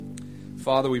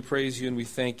Father, we praise you and we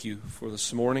thank you for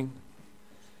this morning,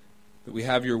 that we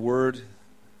have your word,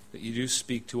 that you do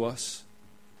speak to us.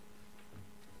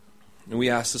 And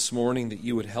we ask this morning that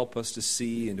you would help us to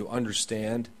see and to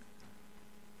understand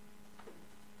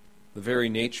the very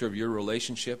nature of your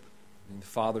relationship between the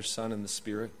Father, Son, and the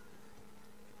Spirit,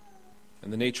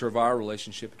 and the nature of our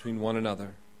relationship between one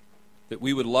another, that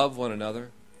we would love one another,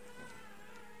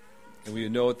 and we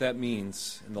would know what that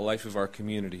means in the life of our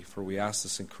community, for we ask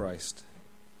this in Christ.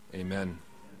 Amen.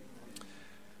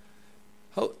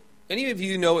 Any of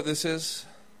you know what this is?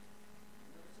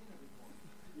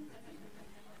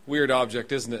 Weird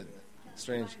object, isn't it?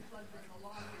 Strange.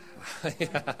 Any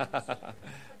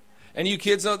of you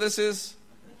kids know what this is?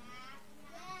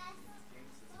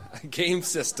 A game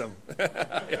system.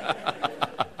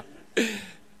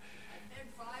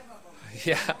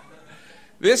 Yeah.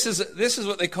 This is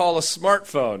what they call a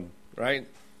smartphone, right?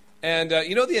 And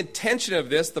you know the intention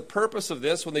of this, the purpose of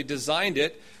this, when they designed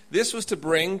it, this was to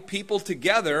bring people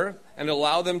together and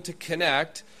allow them to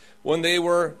connect when they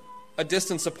were a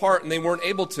distance apart and they weren't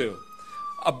able to.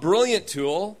 A brilliant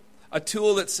tool, a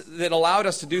tool that allowed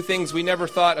us to do things we never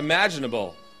thought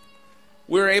imaginable.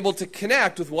 We were able to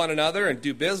connect with one another and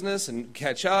do business and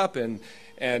catch up and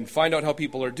find out how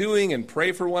people are doing and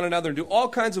pray for one another and do all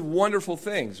kinds of wonderful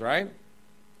things, right?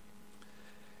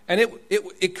 And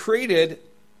it created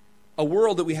a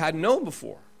world that we hadn't known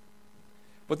before.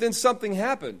 But then something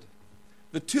happened.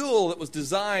 The tool that was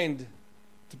designed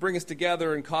to bring us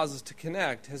together and cause us to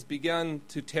connect has begun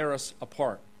to tear us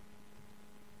apart.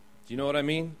 Do you know what I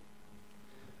mean?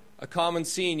 A common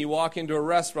scene, you walk into a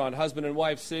restaurant, husband and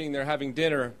wife sitting there having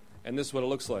dinner, and this is what it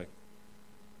looks like.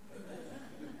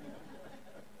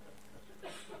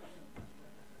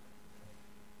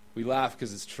 We laugh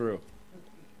because it's true.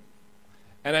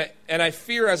 And I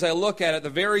fear as I look at it, the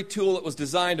very tool that was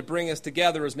designed to bring us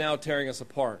together is now tearing us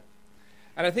apart.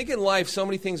 And I think in life, so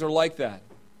many things are like that.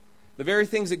 The very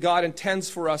things that God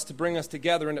intends for us to bring us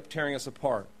together end up tearing us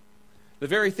apart. The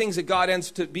very things that God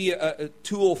ends to be a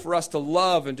tool for us to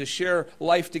love and to share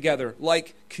life together,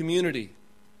 like community,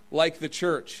 like the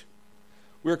church.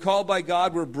 We're called by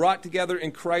God, we're brought together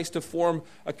in Christ to form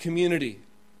a community.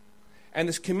 And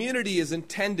this community is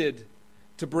intended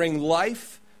to bring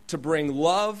life, to bring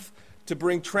love, to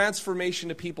bring transformation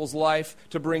to people's life,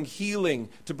 to bring healing,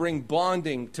 to bring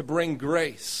bonding, to bring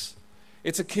grace.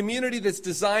 It's a community that's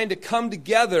designed to come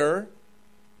together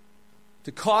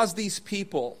to cause these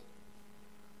people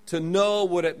to know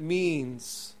what it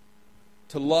means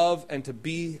to love and to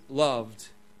be loved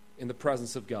in the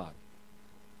presence of God.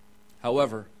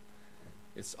 However,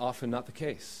 it's often not the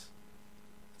case.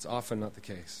 It's often not the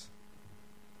case.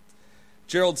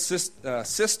 Gerald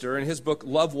Sister, in his book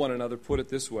Love One Another, put it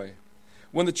this way: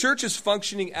 when the church is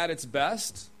functioning at its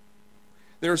best,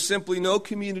 there is simply no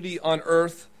community on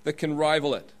earth that can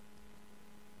rival it.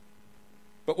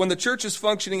 But when the church is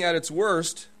functioning at its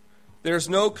worst, there's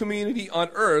no community on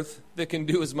earth that can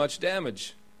do as much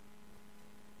damage.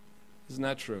 Isn't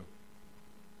that true?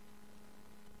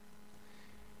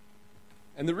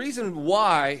 And the reason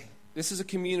why this is a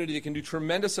community that can do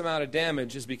tremendous amount of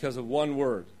damage is because of one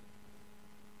word: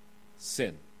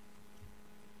 sin.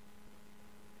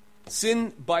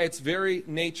 Sin, by its very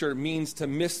nature, means to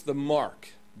miss the mark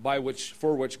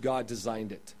for which God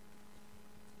designed it.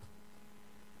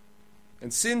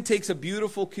 And sin takes a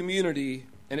beautiful community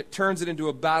and it turns it into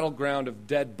a battleground of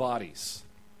dead bodies.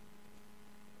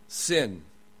 Sin.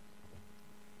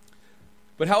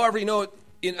 But however,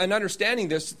 in understanding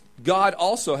this, God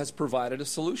also has provided a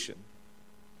solution.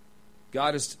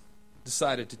 God has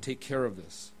decided to take care of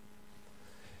this.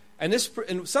 And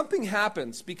something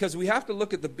happens because we have to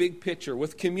look at the big picture.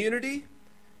 With community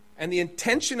and the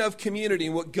intention of community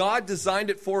and what God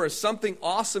designed it for is something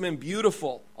awesome and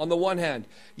beautiful on the one hand.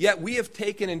 Yet we have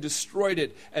taken and destroyed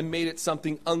it and made it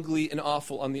something ugly and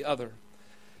awful on the other.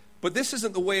 But this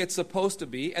isn't the way it's supposed to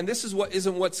be, and this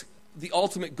isn't what's the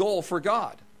ultimate goal for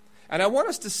God. And I want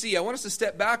us to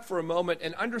step back for a moment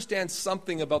and understand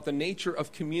something about the nature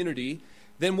of community,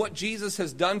 then what Jesus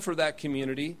has done for that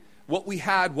community, what we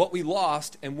had, what we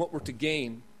lost, and what we're to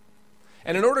gain.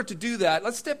 And in order to do that,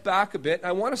 let's step back a bit.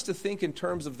 I want us to think in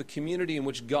terms of the community in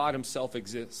which God himself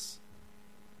exists.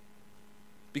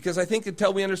 Because I think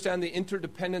until we understand the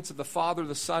interdependence of the Father,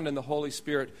 the Son, and the Holy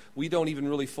Spirit, we don't even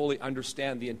really fully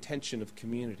understand the intention of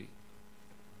community.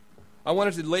 I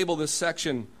wanted to label this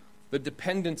section, the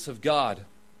dependence of God.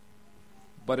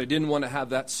 But I didn't want to have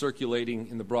that circulating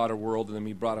in the broader world and then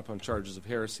be brought up on charges of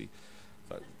heresy.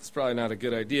 It's probably not a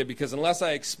good idea, because unless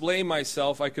I explain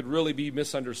myself, I could really be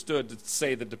misunderstood to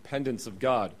say the dependence of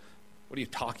God. What are you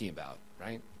talking about,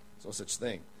 right? There's no such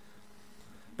thing.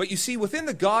 But you see, within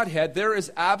the Godhead, there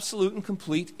is absolute and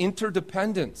complete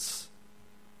interdependence.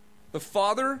 The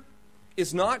Father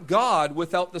is not God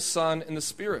without the Son and the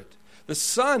Spirit. The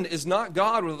Son is not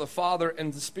God without the Father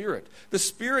and the Spirit. The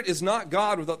Spirit is not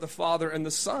God without the Father and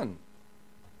the Son.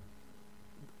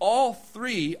 All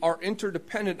three are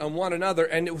interdependent on one another,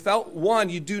 and without one,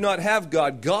 you do not have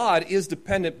God. God is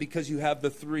dependent because you have the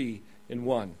three in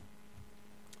one.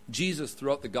 Jesus,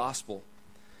 throughout the gospel,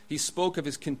 he spoke of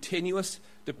his continuous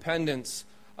dependence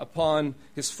upon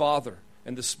his Father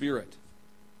and the Spirit.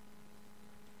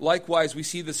 Likewise, we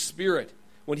see the Spirit.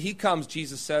 When he comes,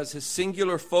 Jesus says, his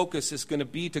singular focus is going to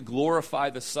be to glorify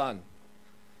the Son.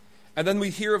 And then we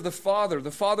hear of the Father.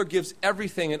 The Father gives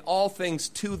everything and all things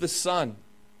to the Son.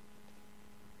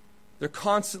 They're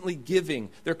constantly giving.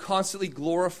 They're constantly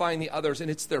glorifying the others,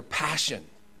 and it's their passion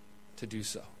to do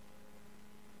so.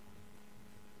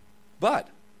 But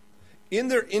in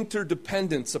their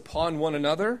interdependence upon one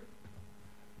another,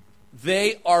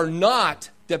 they are not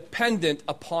dependent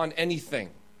upon anything.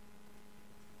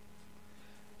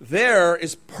 There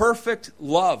is perfect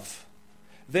love.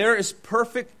 There is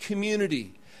perfect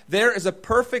community. There is a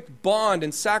perfect bond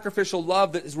and sacrificial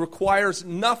love that requires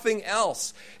nothing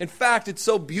else. In fact, it's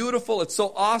so beautiful, it's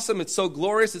so awesome, it's so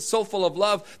glorious, it's so full of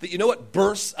love that you know what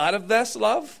bursts out of this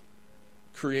love?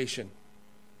 Creation.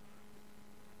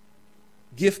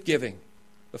 Gift giving.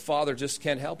 The Father just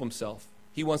can't help himself.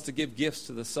 He wants to give gifts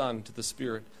to the Son, to the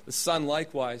Spirit. The Son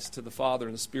likewise to the Father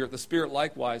and the Spirit. The Spirit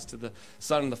likewise to the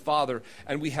Son and the Father.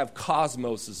 And we have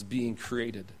cosmoses being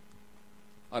created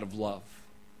out of love.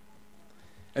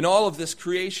 And all of this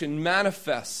creation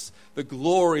manifests the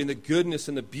glory and the goodness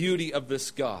and the beauty of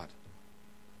this God.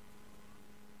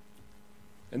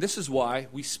 And this is why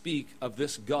we speak of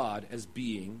this God as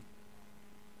being,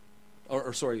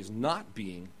 as not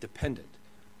being dependent.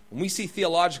 When we see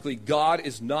theologically, God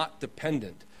is not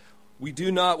dependent.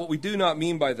 What we do not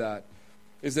mean by that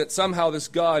is that somehow this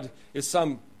God is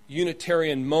some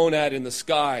Unitarian monad in the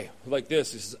sky like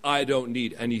this. He says, I don't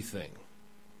need anything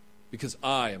because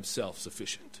I am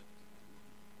self-sufficient.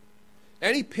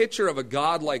 Any picture of a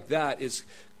God like that is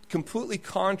completely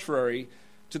contrary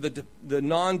to the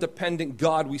non-dependent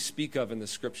God we speak of in the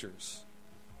Scriptures.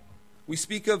 We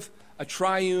speak of a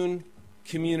triune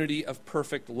community of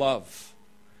perfect love.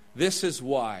 This is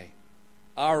why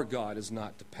our God is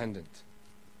not dependent.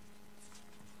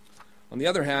 On the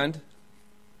other hand,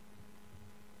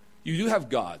 you do have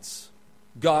gods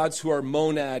who are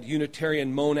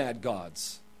Unitarian monad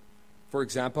gods. For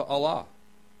example, Allah.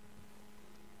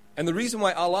 And the reason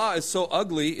why Allah is so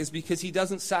ugly is because he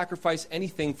doesn't sacrifice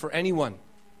anything for anyone.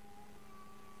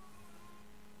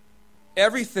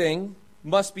 Everything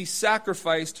must be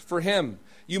sacrificed for him.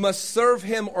 You must serve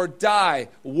him or die.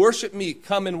 Worship me,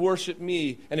 come and worship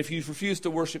me. And if you refuse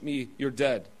to worship me, you're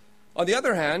dead. On the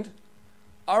other hand,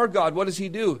 our God, what does he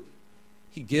do?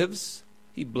 He gives,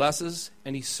 he blesses,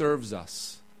 and he serves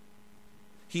us.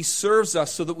 He serves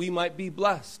us so that we might be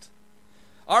blessed.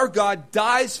 Our God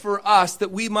dies for us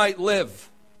that we might live.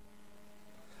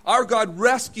 Our God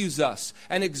rescues us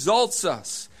and exalts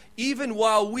us, even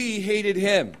while we hated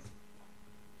him.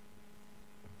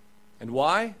 And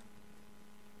why?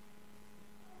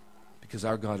 Because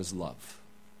our God is love.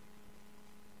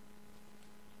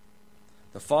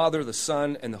 The Father, the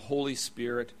Son, and the Holy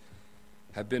Spirit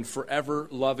have been forever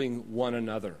loving one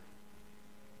another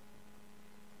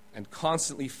and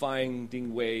constantly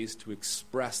finding ways to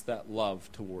express that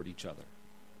love toward each other.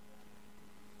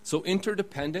 So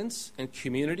interdependence and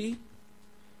community,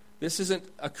 this isn't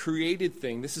a created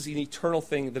thing. This is an eternal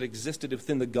thing that existed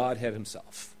within the Godhead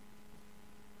himself.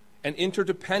 And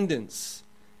interdependence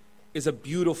is a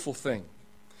beautiful thing.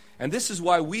 And this is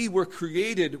why we were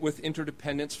created with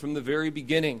interdependence from the very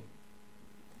beginning.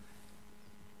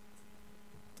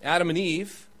 Adam and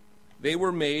Eve, they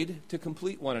were made to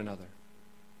complete one another.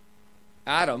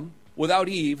 Adam, without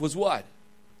Eve, was what?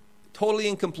 Totally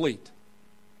incomplete.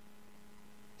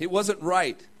 It wasn't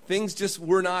right. Things just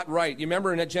were not right. You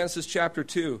remember in Genesis chapter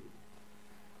 2,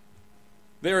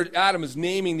 there Adam is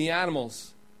naming the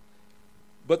animals.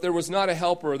 But there was not a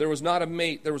helper, there was not a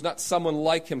mate, there was not someone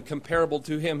like him, comparable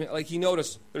to him. Like he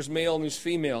noticed there's male and there's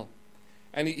female.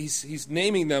 And he's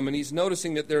naming them, and he's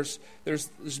noticing that there's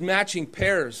matching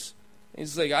pairs. And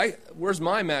he's like, where's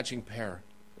my matching pair?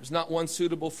 There's not one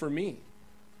suitable for me.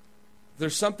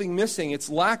 There's something missing, it's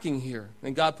lacking here.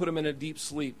 And God put him in a deep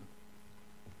sleep.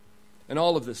 And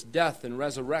all of this, death and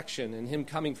resurrection and him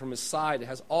coming from his side, it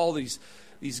has all these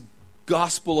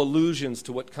gospel allusions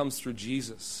to what comes through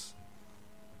Jesus.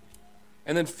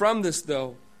 And then from this,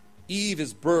 though, Eve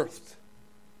is birthed.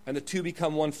 And the two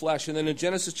become one flesh. And then in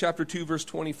Genesis chapter 2, verse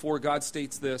 24, God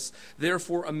states this: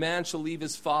 "Therefore a man shall leave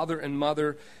his father and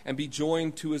mother and be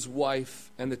joined to his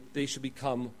wife, and that they shall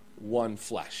become one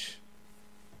flesh."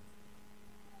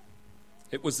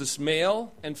 It was this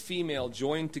male and female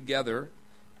joined together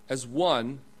as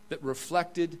one that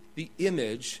reflected the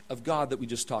image of God that we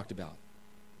just talked about.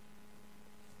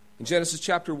 In Genesis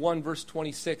chapter 1, verse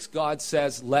 26, God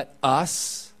says, let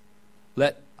us.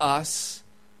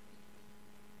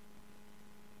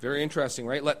 Very interesting,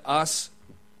 right? Let us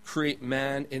create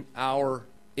man in our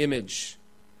image.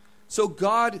 So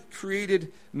God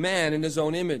created man in his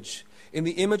own image. In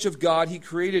the image of God, he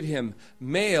created him.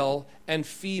 Male and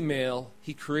female,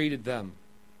 he created them.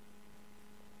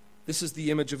 This is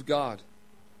the image of God.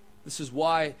 This is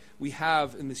why we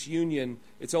have in this union,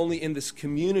 it's only in this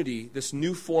community, this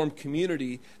new formed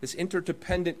community, this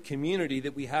interdependent community,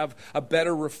 that we have a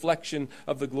better reflection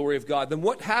of the glory of God. Then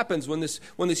what happens when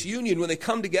this union, when they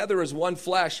come together as one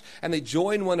flesh and they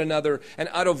join one another, and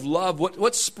out of love,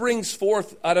 what springs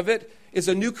forth out of it is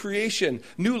a new creation.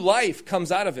 New life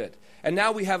comes out of it. And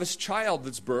now we have this child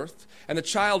that's birthed, and the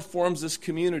child forms this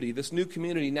community. This new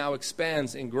community now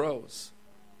expands and grows.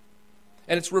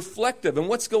 And it's reflective. And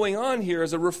what's going on here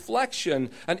is a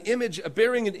reflection, an image,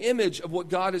 bearing an image of what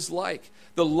God is like.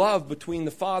 The love between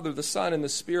the Father, the Son, and the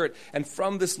Spirit. And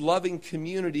from this loving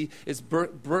community is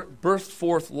birthed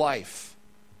forth life.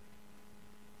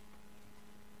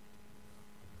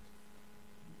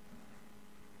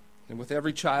 And with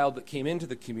every child that came into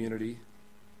the community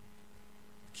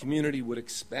would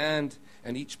expand,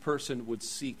 and each person would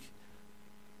seek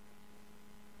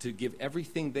to give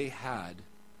everything they had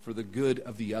for the good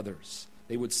of the others.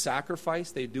 They would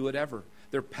sacrifice, they'd do whatever.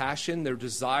 Their passion, their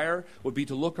desire would be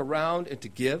to look around and to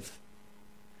give.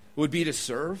 It would be to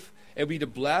serve. It would be to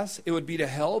bless. It would be to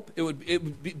help. It would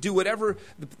be, do whatever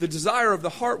the desire of the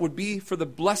heart would be for the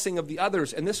blessing of the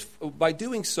others. And this, by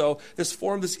doing so, this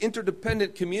formed this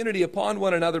interdependent community upon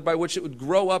one another, by which it would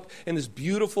grow up in this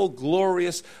beautiful,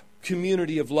 glorious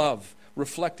community of love,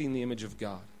 reflecting the image of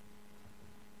God.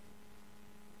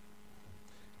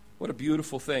 What a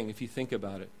beautiful thing if you think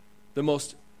about it. The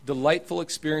most delightful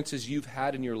experiences you've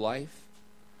had in your life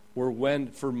were when,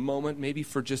 for a moment, maybe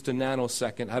for just a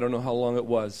nanosecond, I don't know how long it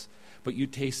was, but you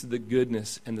tasted the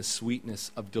goodness and the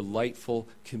sweetness of delightful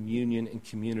communion and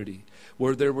community,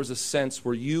 where there was a sense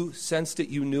where you sensed it,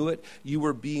 you knew it, you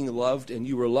were being loved and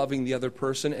you were loving the other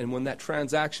person, and when that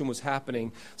transaction was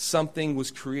happening, something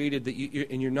was created that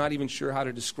you're not even sure how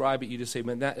to describe it. You just say,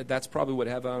 man, that's probably what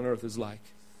heaven on earth is like.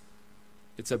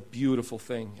 It's a beautiful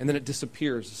thing. And then it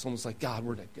disappears. It's almost like, God,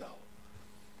 where'd it go?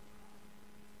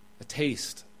 A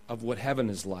taste of what heaven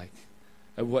is like.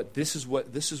 And this is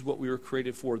what we were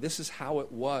created for. This is how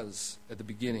it was at the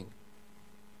beginning.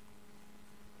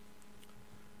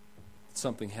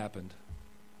 Something happened.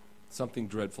 Something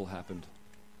dreadful happened.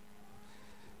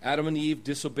 Adam and Eve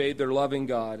disobeyed their loving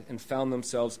God and found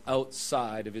themselves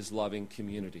outside of his loving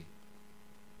community.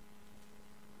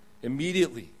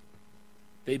 Immediately,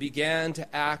 they began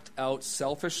to act out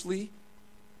selfishly,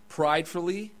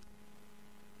 pridefully,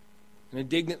 and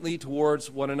indignantly towards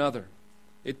one another.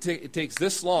 It takes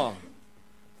this long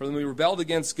for them. We rebelled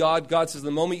against God. God says,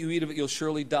 the moment you eat of it, you'll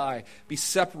surely die. Be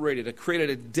separated. It created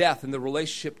a death in the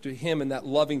relationship to him in that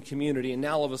loving community. And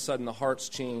now all of a sudden the heart's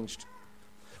changed.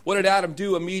 What did Adam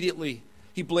do immediately?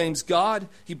 He blames God.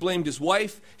 He blamed his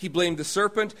wife. He blamed the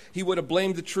serpent. He would have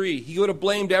blamed the tree. He would have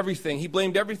blamed everything. He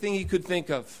blamed everything he could think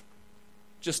of.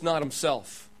 Just not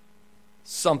himself.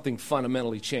 Something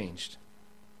fundamentally changed.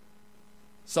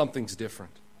 Something's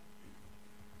different.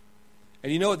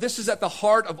 And you know what? This is at the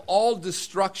heart of all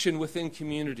destruction within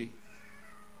community.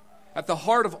 At the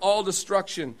heart of all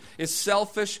destruction is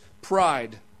selfish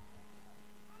pride.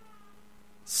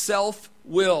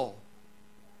 Self-will.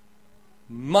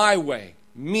 My way.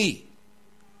 Me.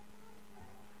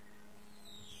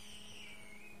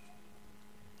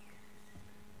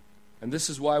 And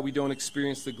this is why we don't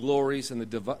experience the glories and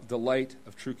the delight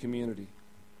of true community.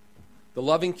 The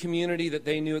loving community that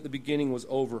they knew at the beginning was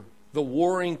over. The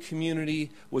warring community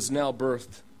was now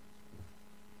birthed.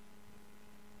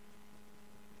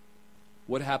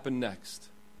 What happened next?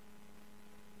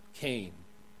 Cain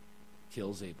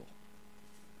kills Abel.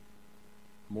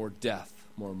 More death,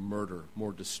 more murder,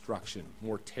 more destruction,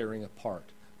 more tearing apart,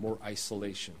 more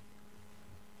isolation.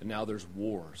 And now there's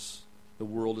wars. The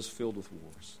world is filled with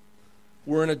wars.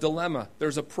 We're in a dilemma.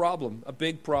 There's a problem, a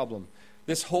big problem.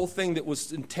 This whole thing that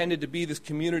was intended to be this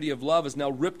community of love is now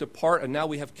ripped apart, and now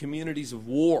we have communities of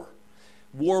war.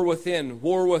 War within,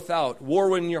 war without,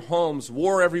 war in your homes,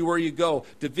 war everywhere you go,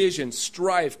 division,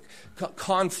 strife,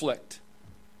 conflict.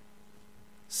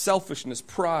 selfishness,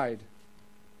 pride.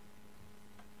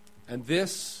 And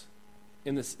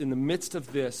in the midst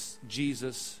of this,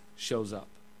 Jesus shows up.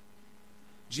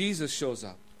 Jesus shows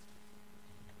up.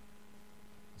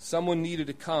 Someone needed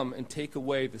to come and take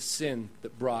away the sin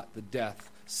that brought the death.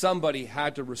 Somebody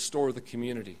had to restore the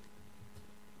community.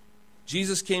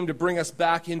 Jesus came to bring us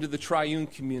back into the triune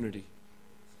community,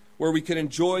 where we could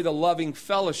enjoy the loving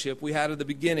fellowship we had at the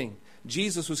beginning.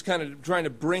 Jesus was kind of trying to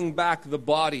bring back the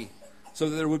body so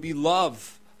that there would be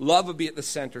love. Love would be at the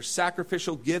center.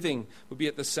 Sacrificial giving would be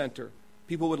at the center.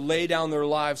 People would lay down their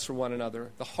lives for one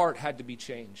another. The heart had to be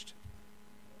changed.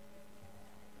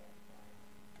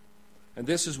 And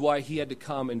this is why he had to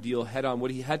come and deal head on.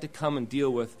 What he had to come and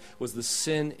deal with was the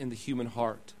sin in the human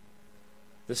heart.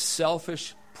 The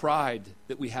selfish pride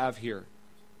that we have here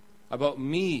about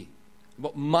me,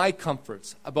 about my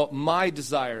comforts, about my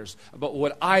desires, about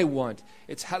what I want.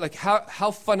 It's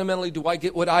how fundamentally do I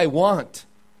get what I want?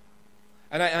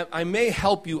 And I may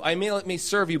help you, I may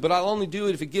serve you, but I'll only do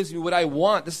it if it gives me what I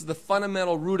want. This is the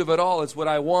fundamental root of it all, is what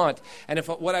I want. And if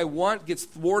what I want gets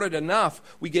thwarted enough,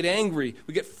 we get angry,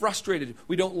 we get frustrated,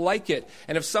 we don't like it.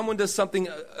 And if someone does something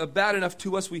bad enough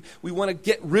to us, we want to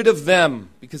get rid of them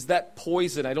because that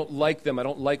poison, I don't like them, I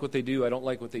don't like what they do, I don't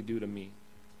like what they do to me.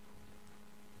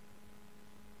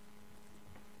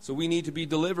 So we need to be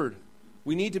delivered.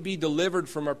 We need to be delivered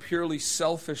from our purely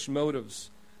selfish motives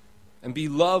and be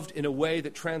loved in a way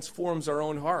that transforms our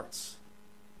own hearts.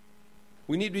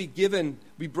 We need to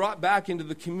be brought back into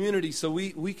the community so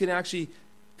we can actually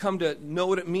come to know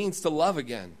what it means to love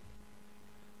again.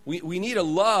 We need a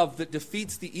love that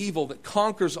defeats the evil, that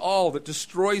conquers all, that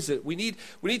destroys it. We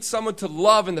need someone to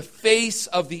love in the face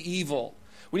of the evil.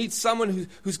 We need someone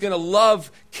who's going to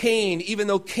love Cain, even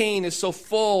though Cain is so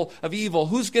full of evil.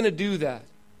 Who's going to do that?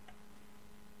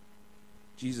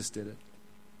 Jesus did it.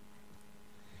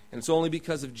 And it's only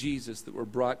because of Jesus that we're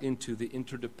brought into the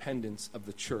interdependence of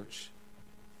the church.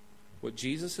 What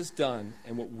Jesus has done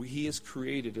and what he has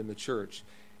created in the church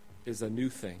is a new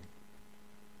thing.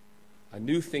 A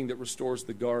new thing that restores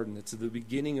the garden. It's the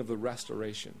beginning of the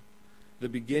restoration. The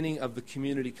beginning of the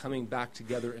community coming back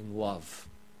together in love.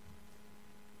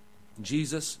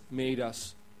 Jesus made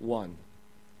us one.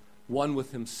 One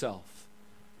with himself.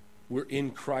 We're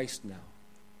in Christ now.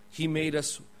 He made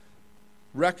us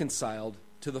reconciled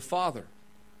to the Father.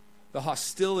 The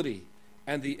hostility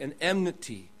and an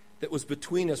enmity that was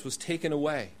between us was taken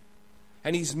away.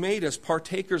 And he's made us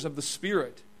partakers of the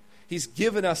Spirit. He's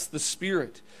given us the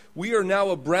Spirit. We are now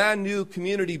a brand new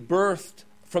community birthed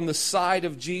from the side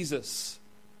of Jesus.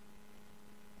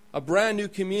 A brand new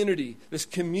community, this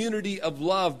community of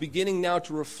love beginning now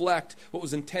to reflect what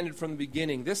was intended from the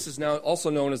beginning. This is now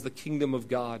also known as the kingdom of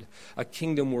God, a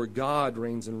kingdom where God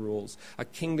reigns and rules, a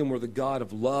kingdom where the God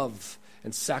of love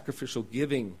and sacrificial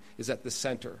giving is at the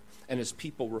center, and his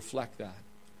people reflect that.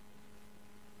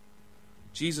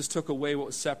 Jesus took away what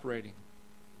was separating.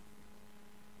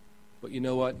 But you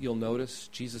know what? You'll notice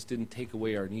Jesus didn't take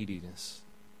away our neediness.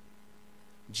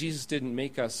 Jesus didn't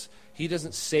make us, he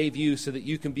doesn't save you so that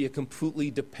you can be a completely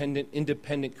dependent,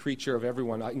 independent creature of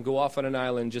everyone. I can go off on an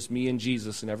island, just me and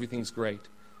Jesus, and everything's great.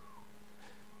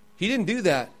 He didn't do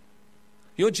that.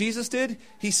 You know what Jesus did?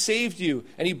 He saved you,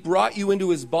 and he brought you into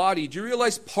his body. Do you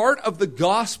realize part of the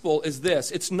gospel is this?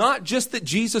 It's not just that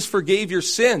Jesus forgave your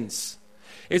sins.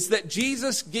 It's that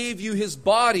Jesus gave you his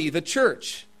body, the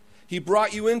church. He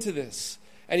brought you into this.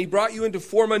 And he brought you in to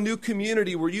form a new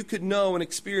community where you could know and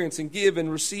experience and give and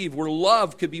receive, where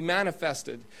love could be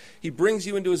manifested. He brings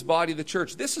you into his body, the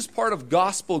church. This is part of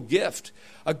gospel gift.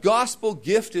 A gospel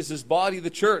gift is his body, the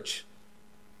church.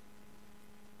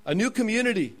 A new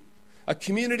community. A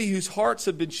community whose hearts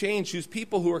have been changed, whose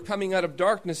people who are coming out of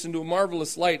darkness into a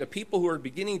marvelous light, a people who are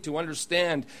beginning to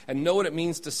understand and know what it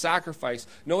means to sacrifice,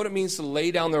 know what it means to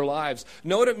lay down their lives,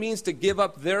 know what it means to give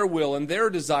up their will and their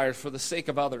desires for the sake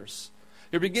of others.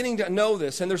 You're beginning to know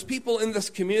this, and there's people in this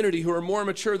community who are more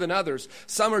mature than others.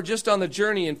 Some are just on the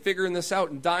journey and figuring this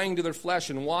out and dying to their flesh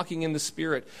and walking in the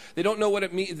Spirit. They don't know what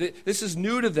it means. This is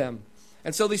new to them.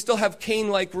 And so they still have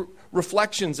Cain-like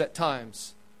reflections at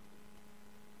times.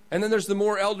 And then there's the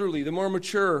more elderly, the more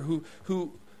mature,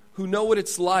 who know what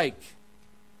it's like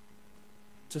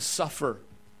to suffer,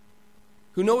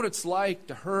 who know what it's like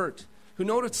to hurt, who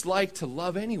know what it's like to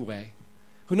love anyway,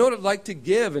 who know what it's like to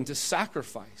give and to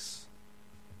sacrifice.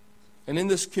 And in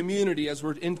this community, as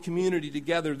we're in community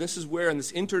together, this is where, in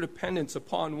this interdependence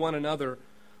upon one another,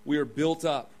 we are built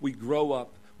up, we grow up,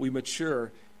 we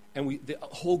mature, and the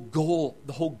whole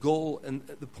goal and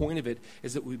the point of it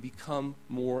is that we become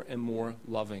more and more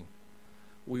loving.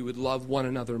 we would love one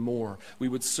another more. We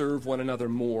would serve one another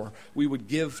more. We would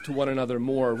give to one another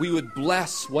more. We would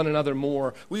bless one another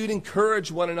more. We would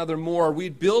encourage one another more.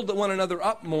 We'd build one another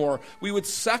up more. We would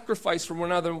sacrifice for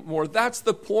one another more. That's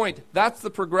the point. That's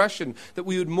the progression, that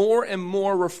we would more and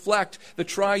more reflect the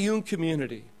triune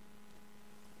community.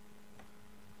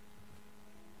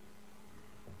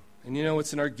 And you know,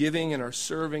 it's in our giving and our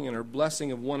serving and our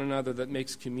blessing of one another that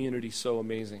makes community so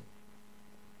amazing.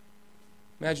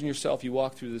 Imagine yourself, you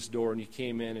walked through this door and you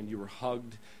came in and you were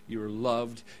hugged, you were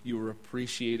loved, you were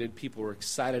appreciated. People were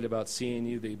excited about seeing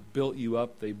you. They built you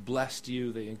up. They blessed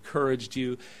you. They encouraged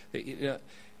you. They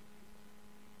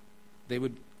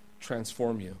would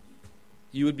transform you.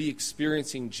 You would be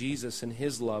experiencing Jesus and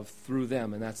his love through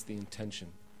them, and that's the intention.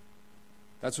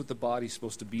 That's what the body's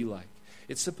supposed to be like.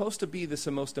 It's supposed to be this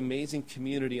most amazing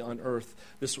community on earth.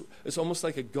 It's almost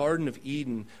like a Garden of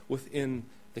Eden within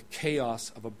the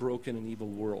chaos of a broken and evil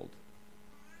world.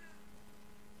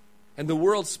 And the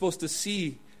world's supposed to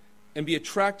see and be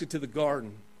attracted to the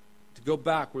garden, to go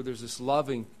back where there's this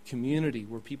loving community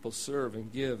where people serve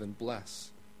and give and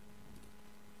bless.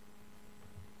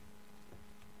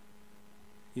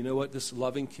 You know what? This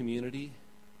loving community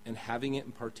and having it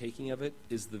and partaking of it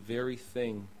is the very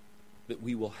thing that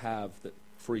we will have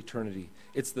for eternity.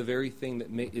 It's the very thing that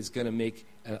is going to make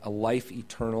a life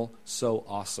eternal so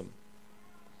awesome.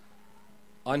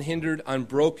 Unhindered,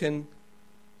 unbroken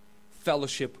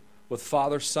fellowship with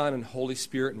Father, Son, and Holy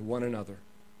Spirit and one another,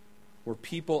 where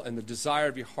people and the desire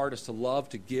of your heart is to love,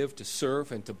 to give, to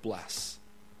serve, and to bless.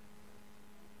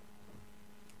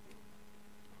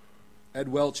 Ed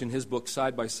Welch, in his book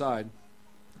Side by Side,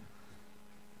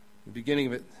 the beginning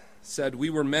of it said,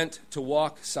 "We were meant to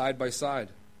walk side by side,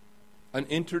 an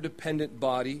interdependent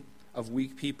body of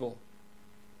weak people.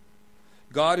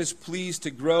 God is pleased to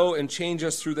grow and change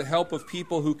us through the help of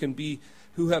people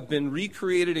who have been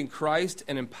recreated in Christ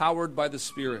and empowered by the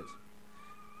Spirit.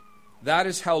 That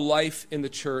is how life in the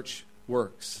church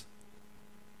works."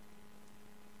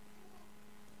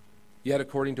 Yet,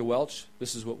 according to Welch,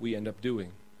 this is what we end up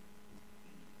doing.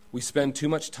 We spend too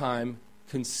much time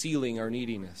concealing our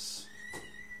neediness.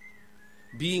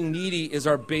 Being needy is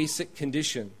our basic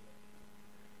condition.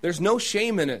 There's no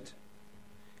shame in it.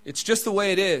 It's just the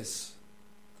way it is.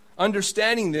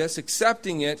 Understanding this,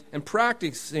 accepting it, and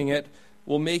practicing it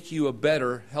will make you a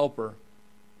better helper.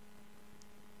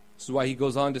 This is why he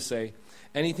goes on to say,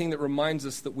 anything that reminds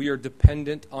us that we are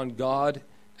dependent on God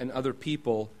and other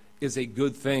people is a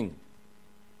good thing.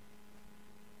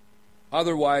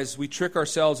 Otherwise, we trick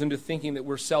ourselves into thinking that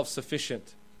we're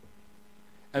self-sufficient.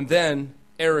 And then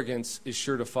arrogance is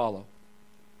sure to follow.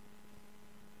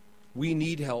 We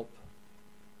need help.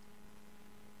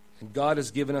 And God has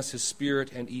given us his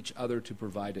Spirit and each other to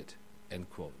provide it. End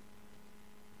quote.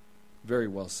 Very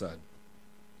well said.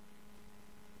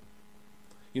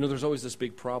 You know, there's always this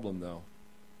big problem, though.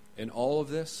 In all of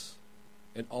this,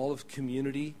 in all of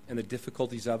community and the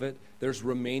difficulties of it, there's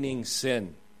remaining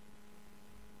sin.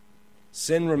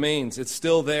 Sin remains. It's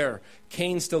still there.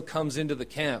 Cain still comes into the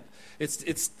camp.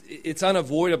 It's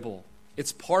unavoidable.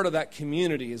 It's part of that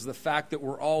community, is the fact that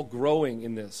we're all growing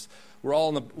in this. We're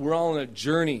all on a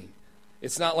journey.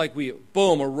 It's not like we,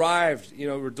 boom, arrived,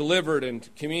 we're delivered and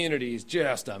community is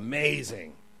just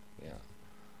amazing. Yeah.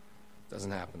 It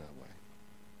doesn't happen that way.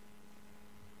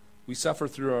 We suffer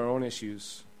through our own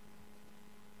issues.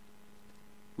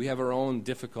 We have our own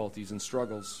difficulties and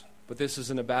struggles. But this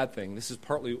isn't a bad thing. This is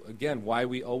partly, again, why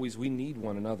we need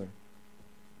one another.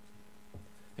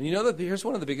 And you know that here's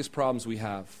one of the biggest problems we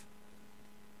have.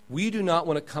 We do not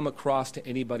want to come across to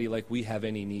anybody like we have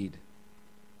any need.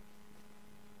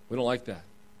 We don't like that.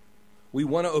 We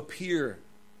want to appear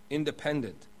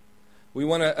independent. We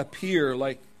want to appear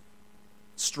like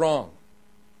strong.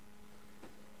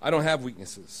 I don't have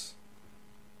weaknesses.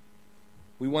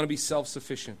 We want to be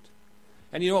self-sufficient.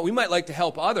 And you know what? We might like to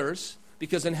help others,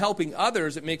 because in helping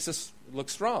others, it makes us look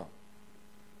strong.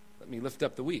 Let me lift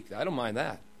up the weak. I don't mind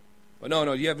that. But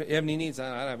no, you have any needs? I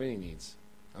don't have any needs.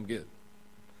 I'm good.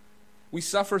 We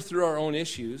suffer through our own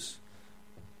issues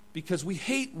because we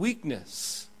hate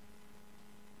weakness.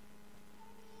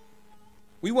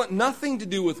 We want nothing to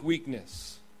do with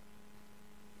weakness.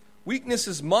 Weakness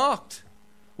is mocked.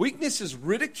 Weakness is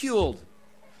ridiculed.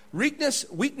 Weakness,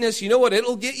 you know what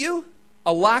it'll get you?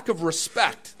 A lack of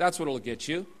respect. That's what it'll get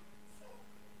you.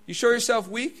 You show yourself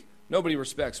weak, nobody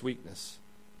respects weakness.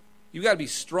 You got to be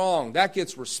strong. That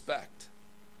gets respect.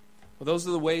 Well, those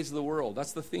are the ways of the world.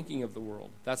 That's the thinking of the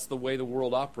world. That's the way the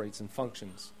world operates and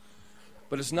functions.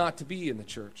 But it's not to be in the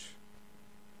church.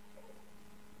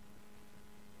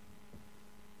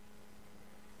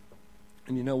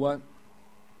 And you know what?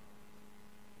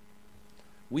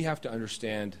 we have to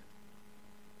understand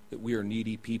that we are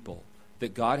needy people,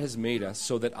 that God has made us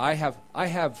so that I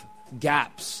have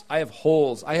gaps, I have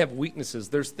holes, I have weaknesses.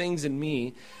 There's things in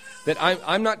me that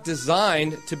I'm not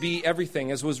designed to be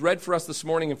everything. As was read for us this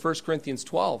morning in 1 Corinthians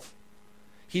 12.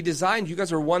 He designed, you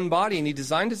guys are one body, and he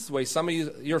designed it this way. Some of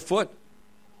you, your foot,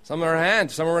 some are a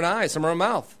hand, some are an eye, some are a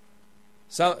mouth.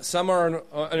 Some are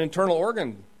an internal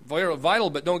organ, vital,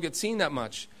 but don't get seen that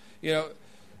much. You know,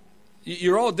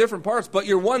 you're all different parts, but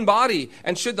you're one body.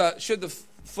 And should the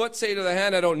foot say to the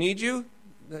hand, I don't need you?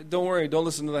 Don't worry, don't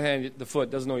listen to the hand. The foot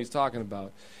doesn't know what he's talking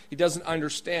about. He doesn't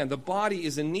understand. The body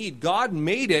is in need. God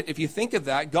made it, if you think of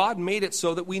that, God made it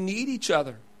so that we need each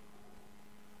other.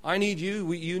 I need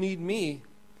you, you need me.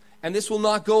 And this will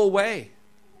not go away.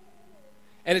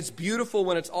 And it's beautiful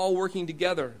when it's all working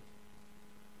together.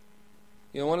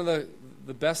 You know, one of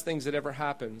the best things that ever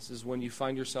happens is when you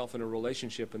find yourself in a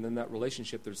relationship, and then that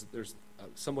relationship, there's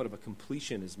somewhat of a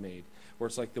completion is made, where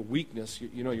it's like the weakness,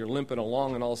 you're limping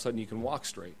along, and all of a sudden you can walk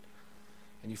straight.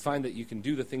 And you find that you can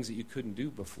do the things that you couldn't do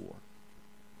before.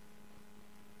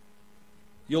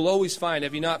 You'll always find,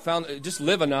 have you not found, just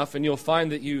live enough and you'll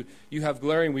find that you have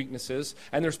glaring weaknesses,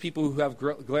 and there's people who have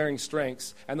glaring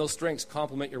strengths, and those strengths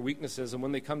complement your weaknesses, and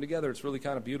when they come together, it's really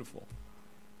kind of beautiful.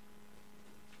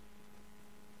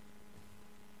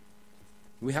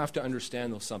 We have to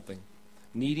understand, though, something.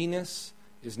 Neediness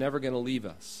is never going to leave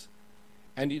us.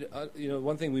 And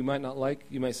one thing we might not like,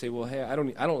 you might say, well, hey, I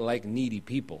don't like needy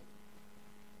people.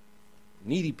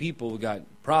 Needy people got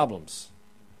problems.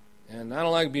 And I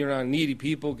don't like being around needy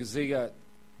people because they got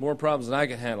more problems than I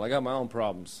can handle. I got my own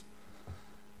problems.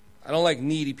 I don't like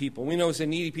needy people. We know that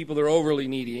needy people, they're overly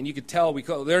needy. And you could tell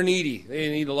they're needy. They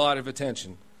need a lot of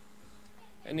attention.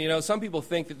 And, some people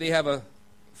think that they have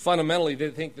fundamentally, they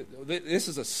think that this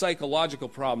is a psychological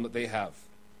problem that they have.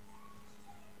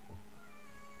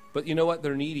 But you know what?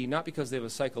 They're needy, not because they have a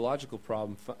psychological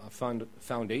problem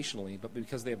foundationally, but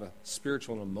because they have a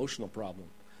spiritual and emotional problem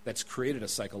that's created a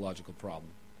psychological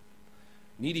problem.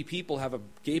 Needy people have a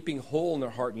gaping hole in their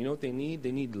heart, and you know what they need?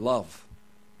 They need love.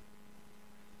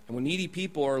 And when needy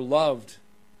people are loved,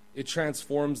 it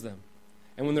transforms them.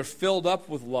 And when they're filled up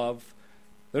with love,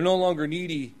 they're no longer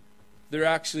needy, they're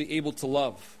actually able to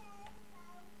love.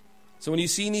 So when you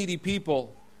see needy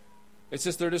people, it's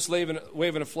just they're just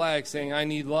waving a flag saying, I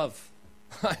need love.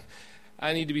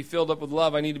 I need to be filled up with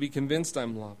love. I need to be convinced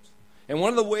I'm loved. And one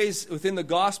of the ways within the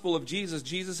gospel of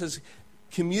Jesus has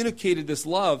communicated this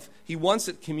love. He wants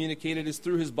it communicated is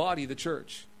through his body, the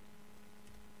church.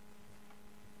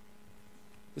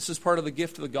 This is part of the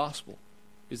gift of the gospel,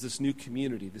 is this new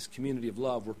community, this community of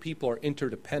love where people are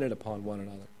interdependent upon one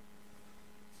another.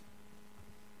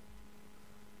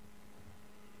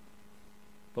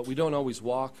 But we don't always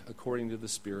walk according to the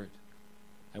Spirit,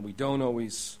 and we don't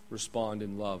always respond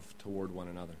in love toward one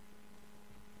another.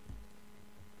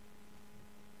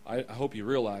 I hope you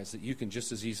realize that I can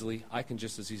just as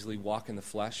easily walk in the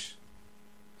flesh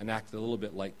and act a little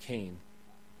bit like Cain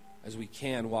as we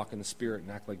can walk in the Spirit and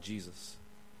act like Jesus.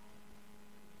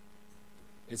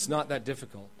 It's not that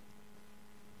difficult.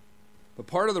 But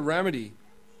part of the remedy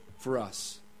for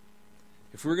us,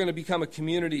 if we're going to become a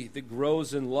community that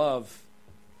grows in love,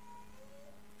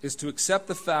 is to accept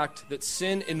the fact that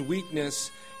sin and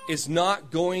weakness is not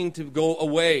going to go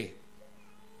away.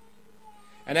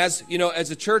 And as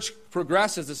the church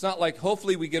progresses, it's not like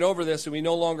hopefully we get over this and we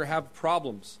no longer have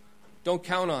problems. Don't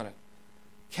count on it.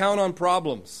 Count on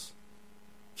problems.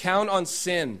 Count on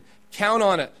sin. Count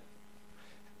on it.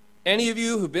 Any of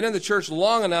you who've been in the church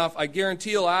long enough, I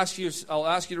guarantee I'll ask you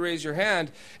to raise your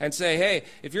hand and say, hey,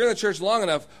 if you're in the church long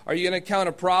enough, are you going to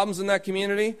encounter problems in that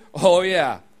community? Oh,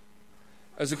 yeah.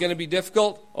 Is it going to be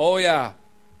difficult? Oh, yeah.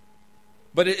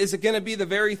 But is it going to be the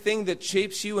very thing that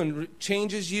shapes you and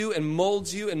changes you and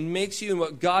molds you and makes you and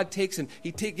what God takes and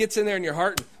He gets in there in your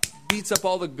heart and beats up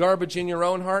all the garbage in your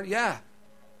own heart? Yeah.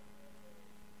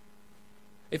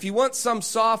 If you want some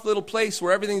soft little place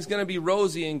where everything's going to be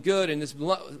rosy and good in this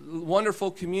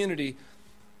wonderful community,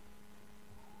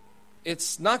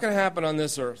 it's not going to happen on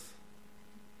this earth.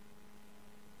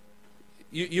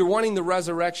 You're wanting the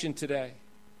resurrection today.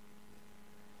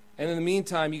 And in the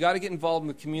meantime, you got to get involved in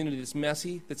the community that's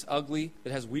messy, that's ugly,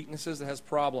 that has weaknesses, that has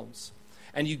problems.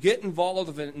 And you get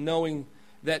involved in it knowing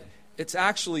that it's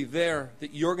actually there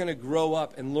that you're going to grow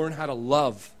up and learn how to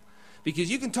love. Because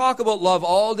you can talk about love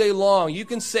all day long. You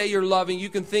can say you're loving. You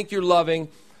can think you're loving.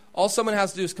 All someone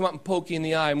has to do is come up and poke you in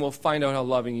the eye, and we'll find out how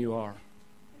loving you are.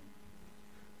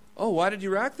 Oh, why did you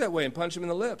react that way and punch him in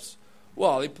the lips?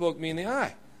 Well, he poked me in the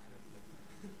eye.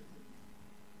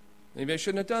 Maybe I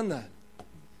shouldn't have done that.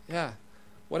 Yeah.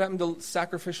 What happened to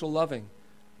sacrificial loving?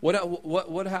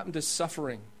 What happened to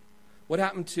suffering? What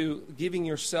happened to giving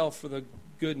yourself for the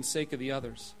good and sake of the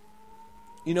others?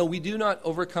 You know, we do not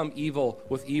overcome evil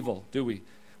with evil, do we?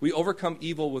 We overcome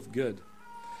evil with good.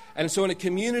 And so in a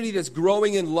community that's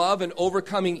growing in love and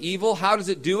overcoming evil, how does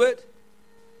it do it?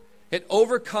 It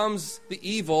overcomes the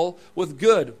evil with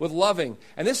good, with loving.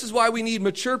 And this is why we need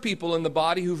mature people in the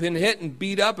body who've been hit and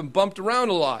beat up and bumped around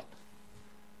a lot.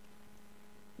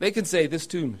 They can say, this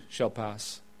too shall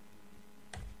pass.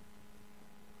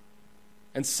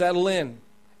 And settle in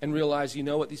and realize, you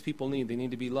know what these people need? They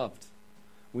need to be loved.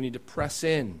 We need to press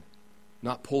in,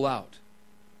 not pull out.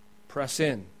 Press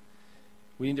in.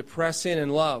 We need to press in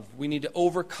love. We need to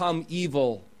overcome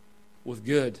evil with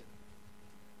good.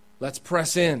 Let's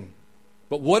press in.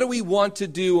 But what do we want to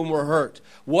do when we're hurt?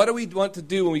 What do we want to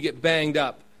do when we get banged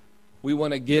up? We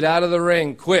want to get out of the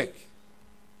ring quick.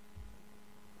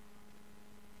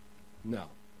 No.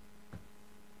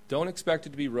 Don't expect it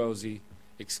to be rosy.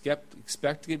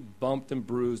 Expect to get bumped and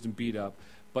bruised and beat up.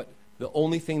 But the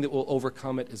only thing that will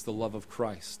overcome it is the love of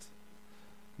Christ.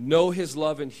 Know his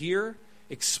love in here.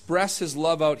 Express his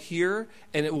love out here.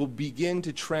 And it will begin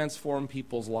to transform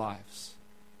people's lives.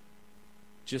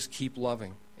 Just keep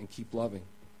loving and keep loving.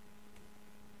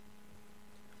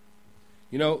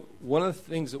 You know, one of the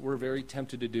things that we're very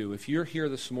tempted to do, if you're here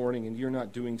this morning and you're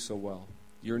not doing so well,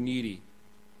 you're needy,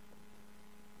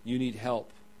 you need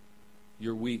help,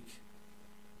 you're weak,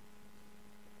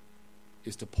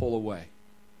 is to pull away,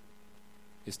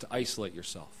 is to isolate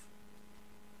yourself.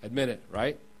 Admit it,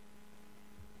 right?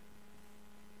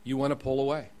 You want to pull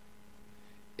away.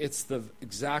 It's the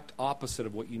exact opposite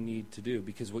of what you need to do,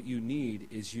 because what you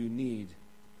need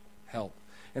help.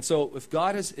 And so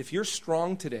if you're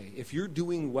strong today, if you're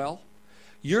doing well,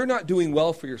 you're not doing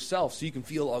well for yourself so you can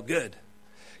feel all good.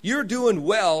 You're doing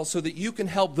well so that you can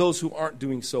help those who aren't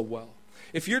doing so well.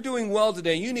 If you're doing well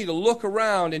today, you need to look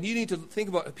around and you need to think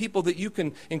about people that you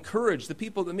can encourage, the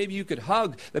people that maybe you could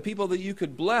hug, the people that you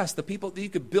could bless, the people that you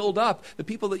could build up, the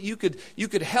people that you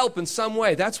could help in some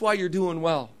way. That's why you're doing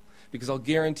well. Because I'll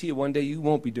guarantee you one day you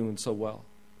won't be doing so well.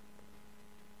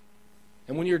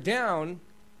 And when you're down,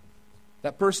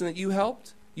 that person that you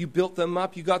helped, you built them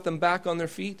up, you got them back on their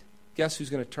feet, guess who's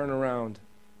going to turn around?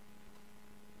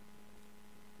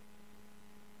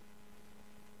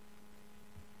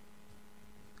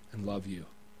 And love you.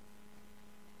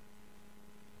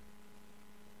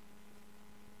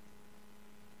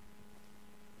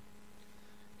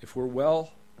 If we're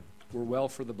well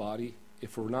for the body.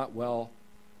 If we're not well,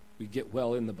 we get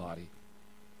well in the body.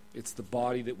 It's the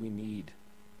body that we need.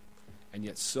 And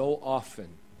yet so often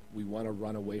we want to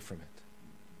run away from it.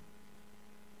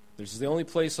 This is the only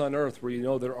place on earth where you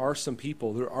know there are some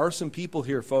people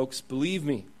here, folks, believe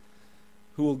me,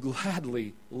 who will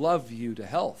gladly love you to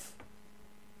health.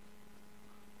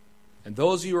 And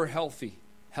those of you who are healthy,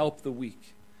 help the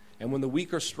weak. And when the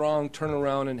weak are strong, turn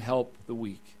around and help the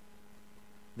weak.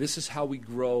 This is how we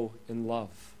grow in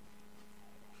love.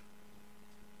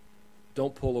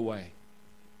 Don't pull away.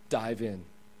 Dive in.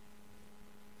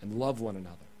 And love one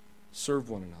another.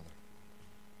 Serve one another.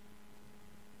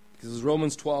 Because as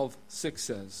Romans 12:6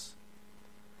 says,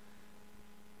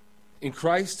 in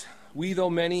Christ, we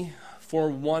though many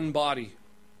form one body,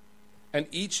 and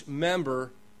each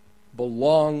member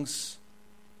belongs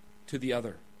to the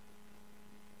other.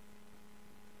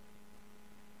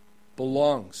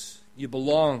 Belongs. You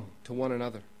belong to one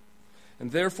another.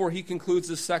 And therefore he concludes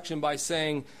this section by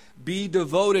saying, be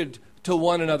devoted to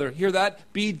one another. Hear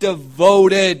that? Be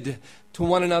devoted to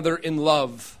one another in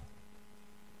love.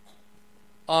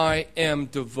 I am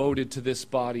devoted to this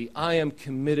body. I am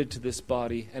committed to this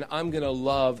body. And I'm going to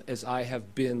love as I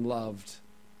have been loved.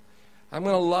 I'm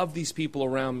going to love these people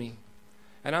around me.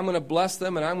 And I'm going to bless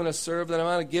them, and I'm going to serve them, and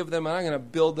I'm going to give them, and I'm going to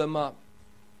build them up.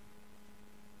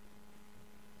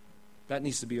 That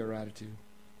needs to be our attitude.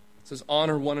 It says,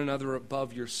 honor one another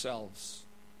above yourselves,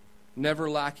 never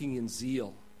lacking in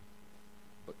zeal,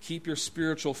 but keep your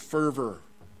spiritual fervor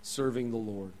serving the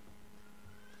Lord.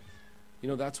 You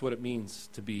know, that's what it means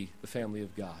to be the family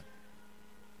of God.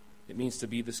 It means to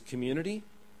be this community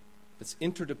that's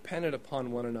interdependent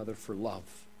upon one another for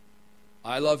love.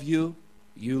 I love you,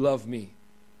 you love me.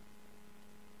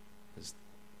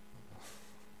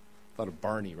 Thought of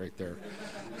Barney right there.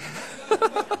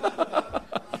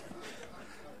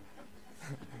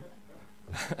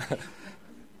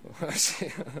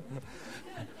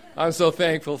 I'm so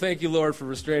thankful. Thank you, Lord, for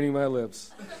restraining my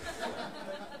lips.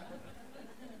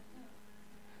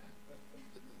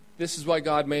 This is why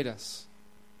God made us,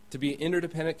 to be an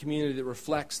interdependent community that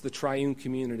reflects the triune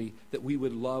community, that we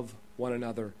would love one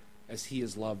another as he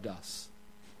has loved us.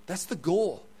 That's the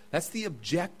goal. That's the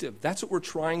objective. That's what we're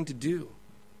trying to do,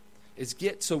 is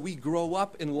get so we grow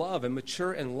up in love and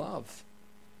mature in love.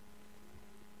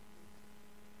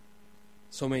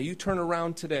 So may you turn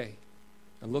around today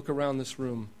and look around this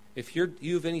room. If you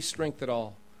have any strength at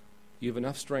all, you have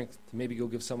enough strength to maybe go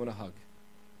give someone a hug,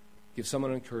 give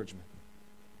someone encouragement,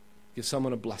 give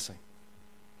someone a blessing.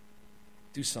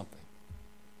 Do something.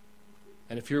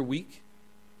 And if you're weak,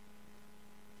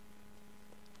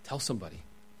 tell somebody.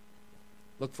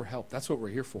 Look for help. That's what we're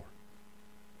here for.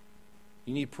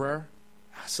 You need prayer?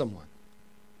 Ask someone.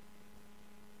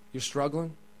 You're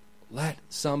struggling? Let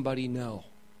somebody know.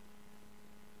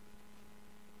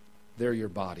 They're your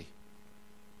body.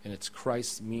 And it's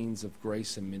Christ's means of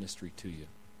grace and ministry to you.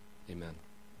 Amen.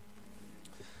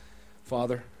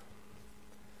 Father,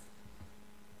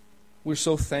 we're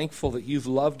so thankful that you've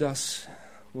loved us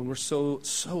when we're so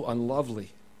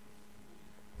unlovely.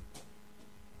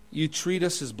 You treat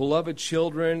us as beloved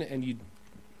children, and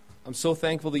I'm so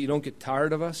thankful that you don't get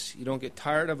tired of us. You don't get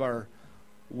tired of our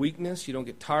weakness. You don't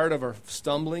get tired of our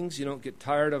stumblings. You don't get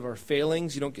tired of our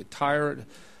failings. You don't get tired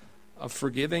of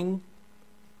forgiving,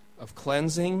 of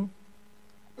cleansing,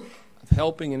 of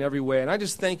helping in every way. And I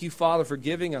just thank you, Father, for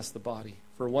giving us the body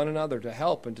for one another, to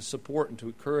help and to support and to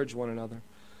encourage one another.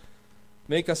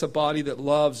 Make us a body that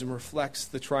loves and reflects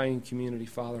the triune community,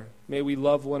 Father. May we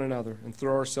love one another and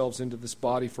throw ourselves into this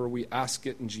body, for we ask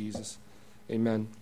it in Jesus. Amen.